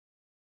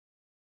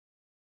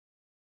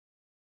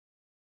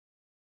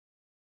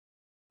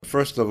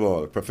first of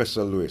all,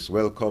 Professor Lewis,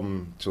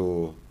 welcome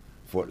to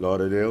Fort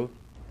Lauderdale.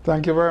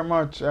 Thank you very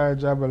much,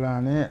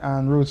 Jabulani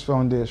and Rootz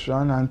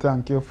Foundation, and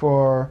thank you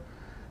for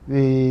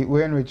the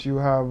way in which you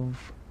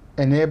have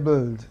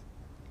enabled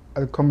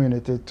a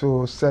community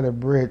to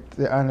celebrate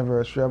the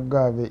anniversary of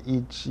Garvey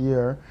each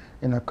year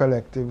in a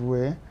collective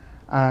way,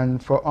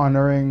 and for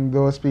honoring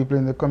those people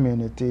in the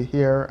community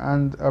here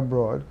and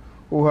abroad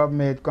who have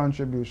made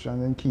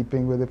contributions in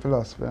keeping with the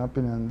philosophy and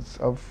opinions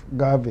of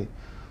Garvey.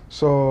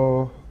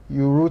 So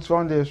you Rootz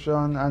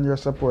Foundation and your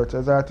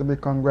supporters are to be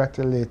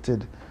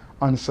congratulated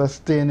on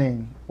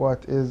sustaining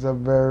what is a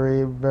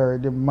very, very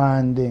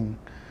demanding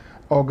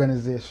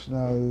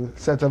organizational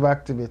set of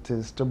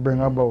activities to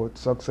bring about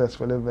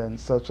successful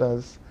events such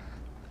as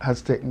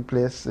has taken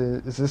place.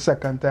 It's the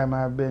second time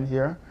I've been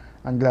here.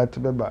 I'm glad to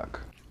be back.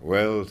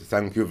 Well,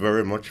 thank you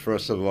very much.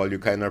 First of all, you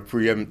kind of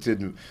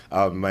preempted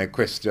my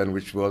question,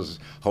 which was,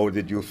 how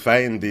did you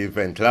find the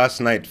event?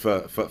 Last night,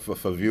 for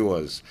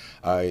viewers,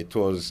 it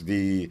was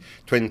the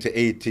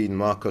 2018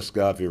 Marcus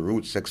Garvey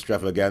Rootz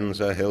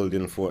Extravaganza held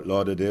in Fort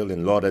Lauderdale,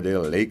 in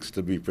Lauderdale Lakes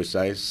to be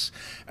precise.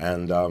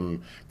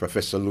 And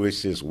Professor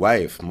Lewis's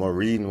wife,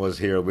 Maureen, was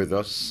here with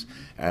us,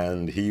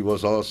 and he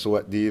was also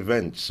at the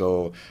event.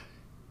 So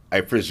I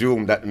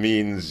presume that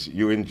means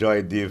you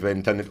enjoyed the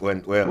event and it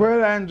went well.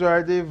 Well, I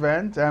enjoyed the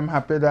event. I'm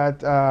happy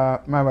that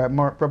my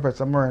wife,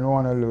 Professor Maureen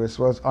Warner-Lewis,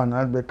 was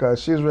honored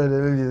because she's really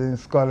the leading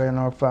scholar in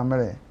our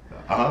family.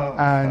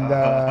 And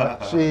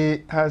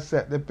she has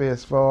set the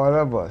pace for all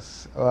of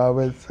us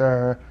with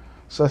her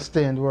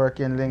sustained work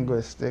in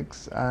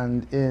linguistics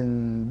and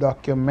in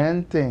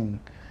documenting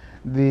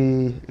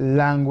the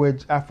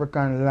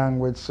African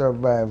language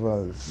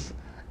survivals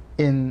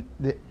in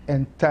the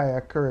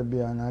entire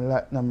Caribbean and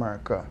Latin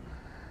America.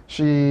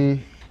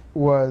 She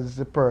was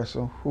the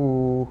person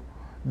who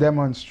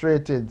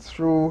demonstrated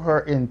through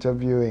her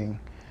interviewing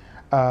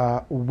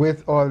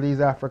with all these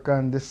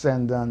African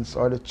descendants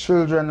or the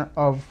children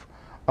of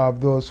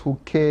those who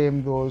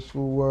came, those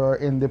who were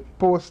in the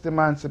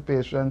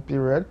post-emancipation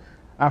period,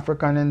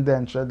 African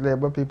indentured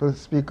labor. People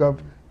speak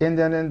of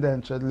Indian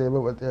indentured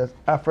labor, but there's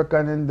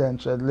African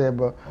indentured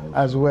labor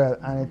as well.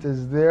 And it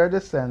is their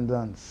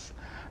descendants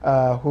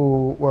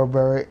who were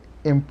very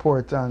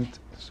important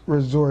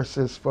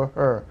resources for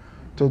her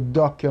to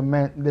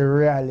document the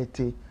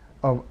reality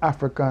of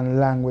African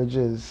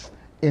languages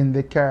in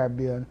the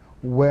Caribbean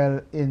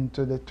well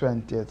into the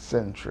 20th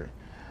century.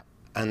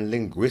 And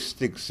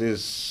linguistics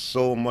is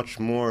so much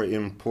more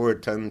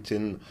important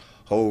in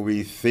how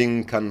we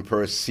think and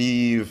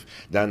perceive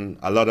than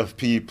a lot of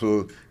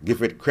people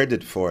give it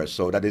credit for.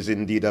 So that is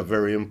indeed a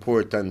very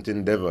important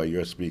endeavor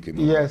you're speaking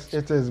about. Yes,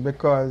 it is,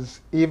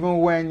 because even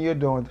when you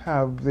don't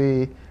have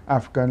the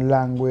African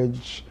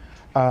language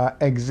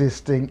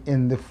existing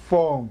in the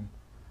form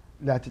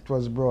that it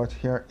was brought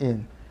here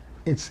in,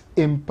 its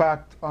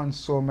impact on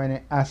so many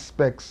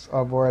aspects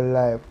of our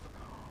life.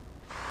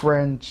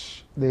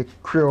 French, the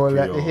Creole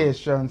that the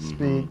Haitians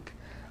speak,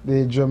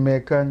 the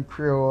Jamaican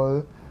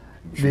Creole,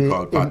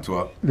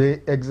 Patois.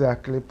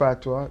 Exactly,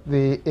 Patois.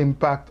 The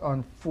impact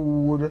on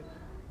food,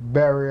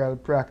 burial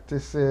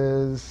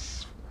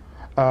practices,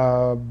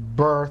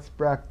 birth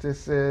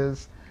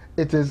practices.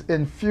 It is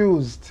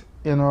infused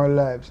in our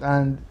lives.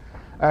 And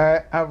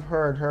I have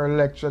heard her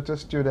lecture to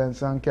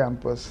students on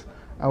campus.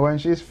 And when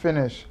she's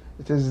finished,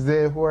 it is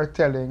they who are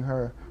telling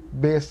her,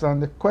 based on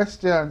the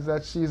questions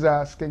that she's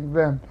asking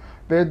them,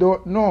 they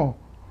don't know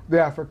the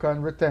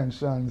African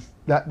retentions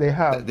that they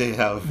have.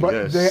 But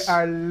yes. They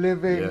are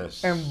living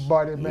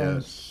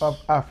embodiments of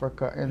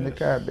Africa in the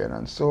Caribbean,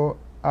 and so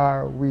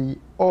are we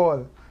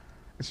all.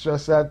 It's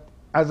just that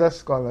as a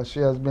scholar, she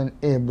has been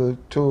able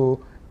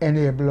to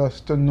enable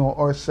us to know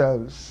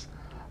ourselves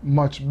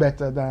much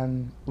better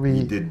than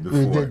we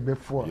did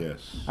before.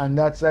 Yes. And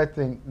that's, I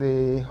think,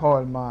 the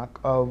hallmark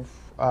of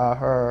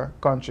her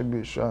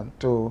contribution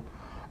to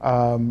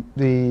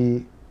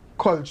the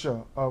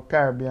culture of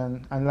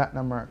Caribbean and Latin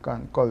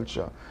American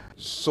culture.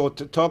 So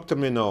to talk to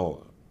me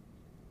now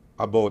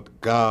about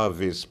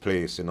Garvey's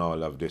place in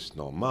all of this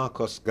now.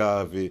 Marcus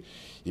Garvey,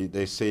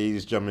 they say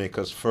he's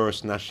Jamaica's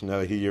first national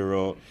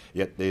hero,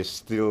 yet they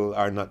still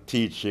are not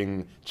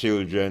teaching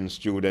children,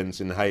 students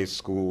in high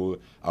school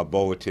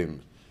about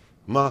him.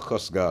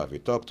 Marcus Garvey,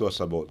 talk to us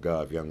about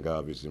Garvey and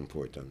Garvey's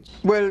importance.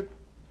 Well,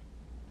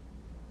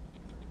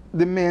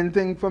 the main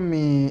thing for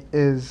me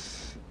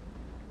is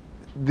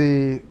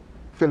the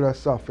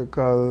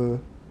philosophical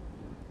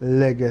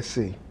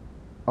legacy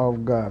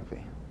of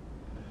Garvey.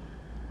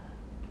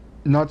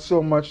 Not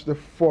so much the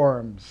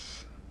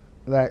forms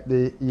like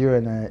the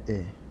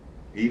UNIA.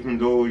 Even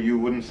though you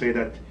wouldn't say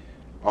that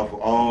of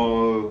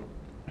all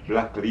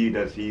black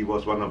leaders, he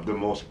was one of the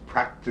most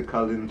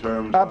practical in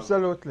terms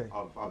Absolutely.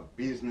 Of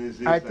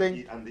businesses I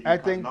think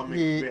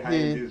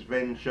his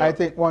venture. I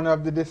think one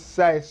of the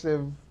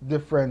decisive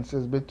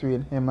differences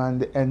between him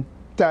and the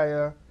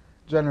entire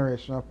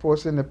generation of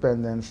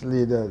post-independence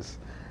leaders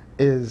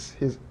is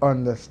his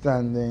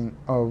understanding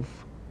of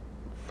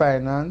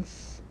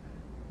finance,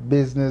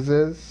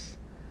 businesses,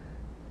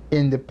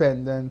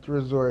 independent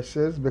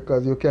resources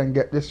because you can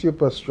get the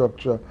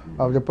superstructure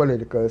of the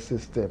political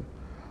system.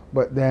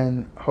 But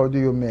then how do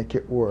you make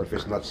it work? If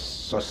it's not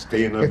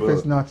sustainable. If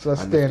it's not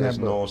sustainable. And if there's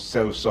no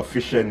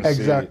self-sufficiency.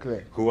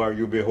 Exactly. Who are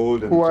you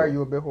beholden to? Who are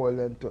you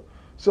beholden to?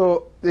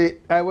 So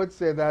I would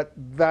say that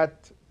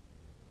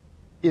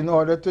in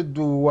order to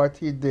do what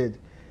he did,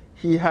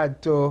 he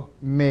had to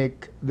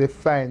make the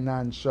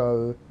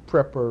financial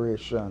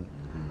preparation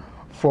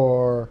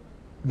for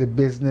the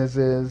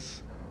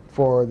businesses,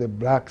 for the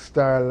Black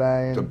Star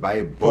Line. To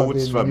buy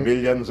boats for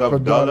millions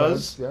of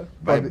dollars yeah,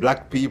 by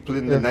black people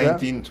in the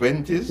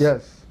 1920s?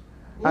 Yes.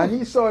 Ooh. And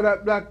he saw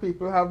that black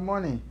people have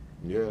money.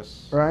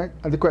 Yes. Right?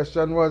 And the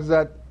question was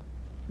that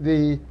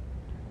the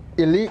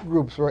elite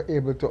groups were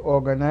able to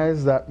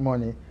organize that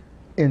money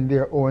in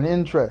their own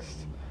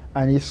interest.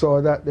 And he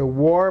saw that the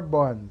war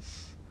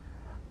bonds,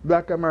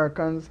 black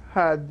Americans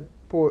had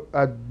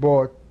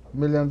bought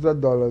millions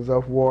of dollars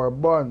of war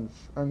bonds.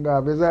 And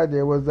Garvey's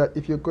idea was that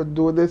if you could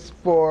do this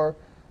for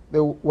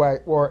the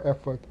white war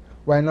effort,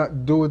 why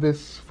not do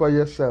this for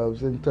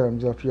yourselves in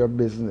terms of your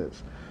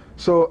business?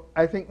 So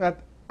I think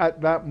that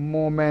at that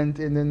moment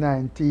in the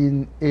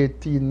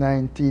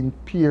 1918-19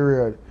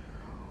 period,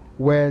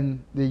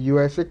 when the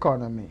U.S.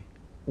 economy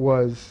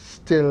was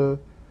still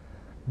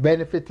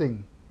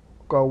benefiting,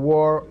 because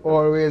war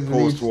always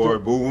leads to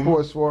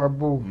post-war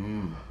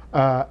boom.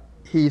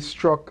 He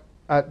struck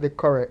at the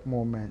correct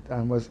moment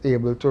and was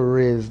able to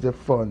raise the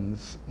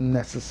funds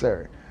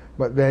necessary.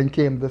 But then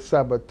came the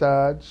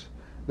sabotage,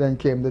 then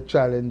came the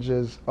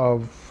challenges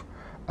of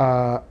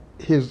the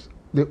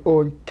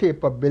own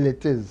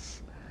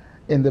capabilities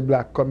in the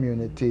black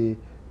community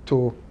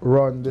to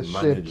run the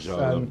ships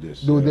and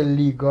do the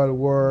legal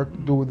work,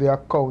 do the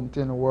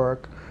accounting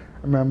work.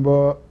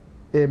 Remember,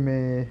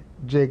 Amy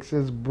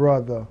Jakes'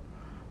 brother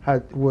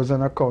was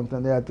an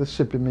accountant. They had to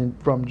ship him in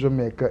from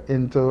Jamaica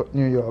into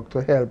New York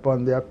to help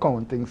on the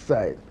accounting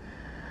side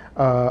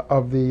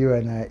of the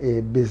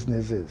UNIA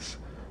businesses.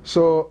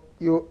 So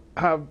you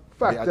have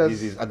factors.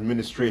 These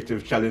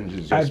administrative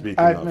challenges you're speaking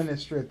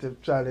administrative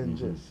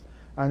challenges.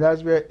 And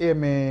that's where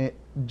Amy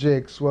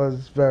Jakes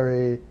was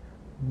very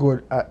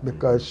good at,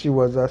 because she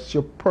was a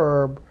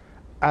superb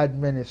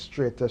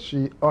administrator.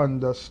 She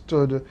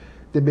understood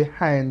the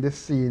behind the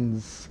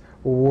scenes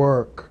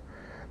work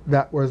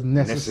that was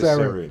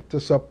necessary to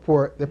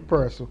support the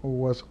person who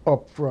was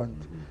up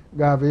front.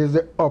 Garvey is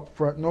the up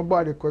front.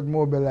 Nobody could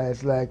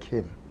mobilize like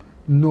him.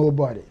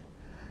 Nobody.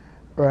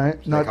 Right?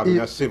 It's like having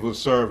a civil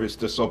service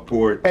to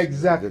support.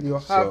 Exactly. You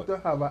have to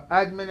have an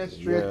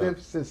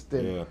administrative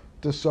system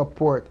to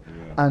support.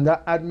 And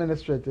that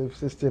administrative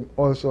system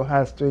also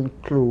has to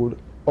include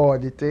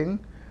auditing,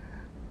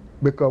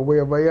 because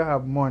wherever you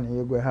have money,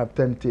 you're going to have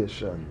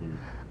temptation.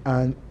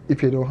 And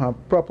if you don't have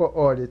proper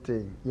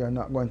auditing, you're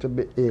not going to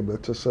be able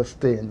to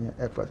sustain your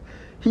efforts.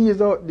 He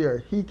is out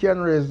there. He can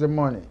raise the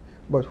money.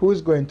 But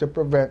who's going to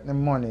prevent the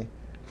money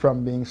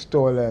from being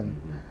stolen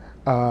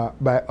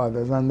by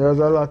others? And there's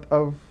a lot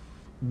of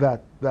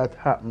that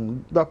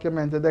happened,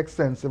 documented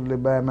extensively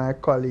by my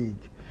colleague,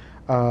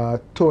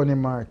 Tony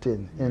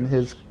Martin, in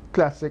his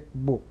classic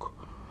book,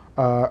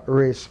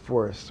 Race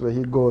Force, where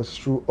he goes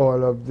through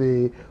all of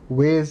the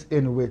ways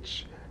in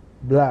which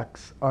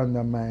blacks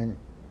undermine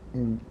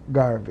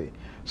Garvey.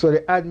 So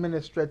the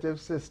administrative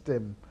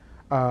system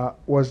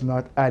was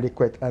not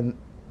adequate, and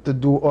to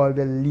do all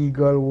the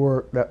legal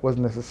work that was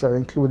necessary,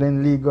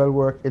 including legal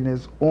work in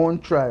his own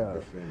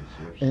trial,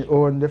 in his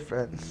own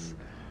defense.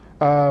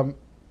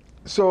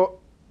 So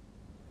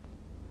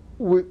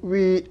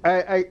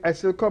I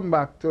still come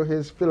back to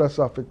his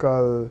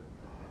philosophical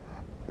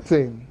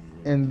thing,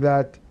 in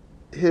that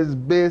his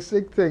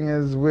basic thing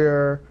is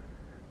where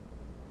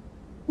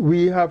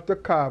we have to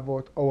carve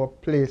out our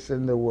place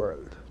in the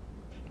world.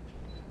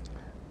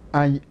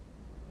 And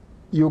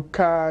you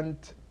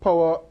can't,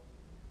 power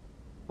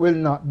will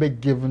not be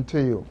given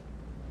to you.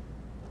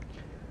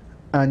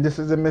 And this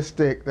is a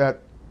mistake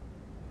that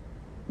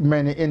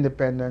many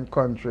independent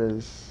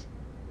countries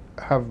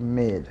have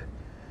made,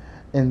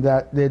 in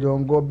that they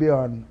don't go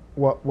beyond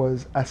what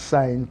was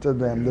assigned to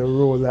them, the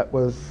role that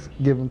was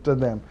given to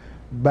them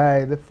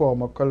by the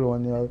former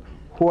colonial,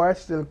 who are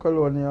still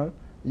colonial,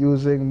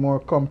 using more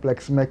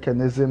complex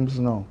mechanisms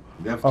now.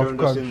 They've turned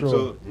us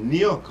into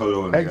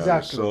neo-colonial.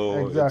 Exactly.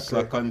 So it's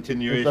a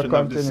continuation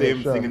of the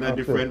same thing in a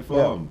different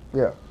form.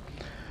 Yeah,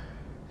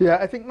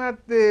 I think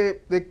that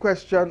the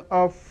question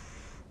of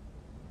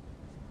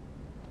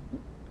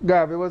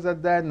Garvey was a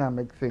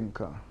dynamic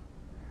thinker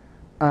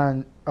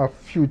and a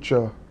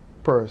future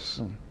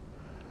person,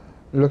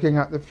 looking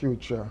at the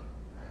future.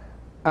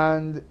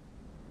 And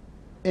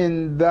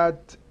in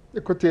that,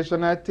 the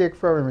quotation I take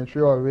from him, which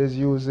we always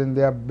use in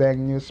their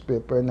Bang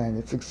newspaper in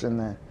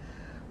 1969,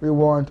 we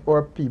want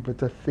our people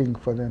to think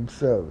for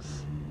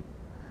themselves.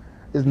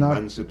 It's not,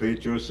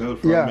 emancipate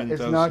yourself from mental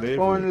slavery. It's not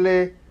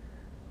only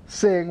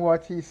saying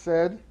what he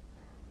said,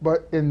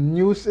 but in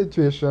new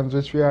situations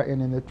which we are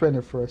in the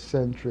 21st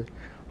century,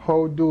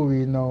 how do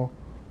we now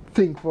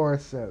think for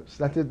ourselves?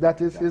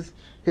 That is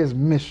his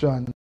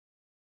mission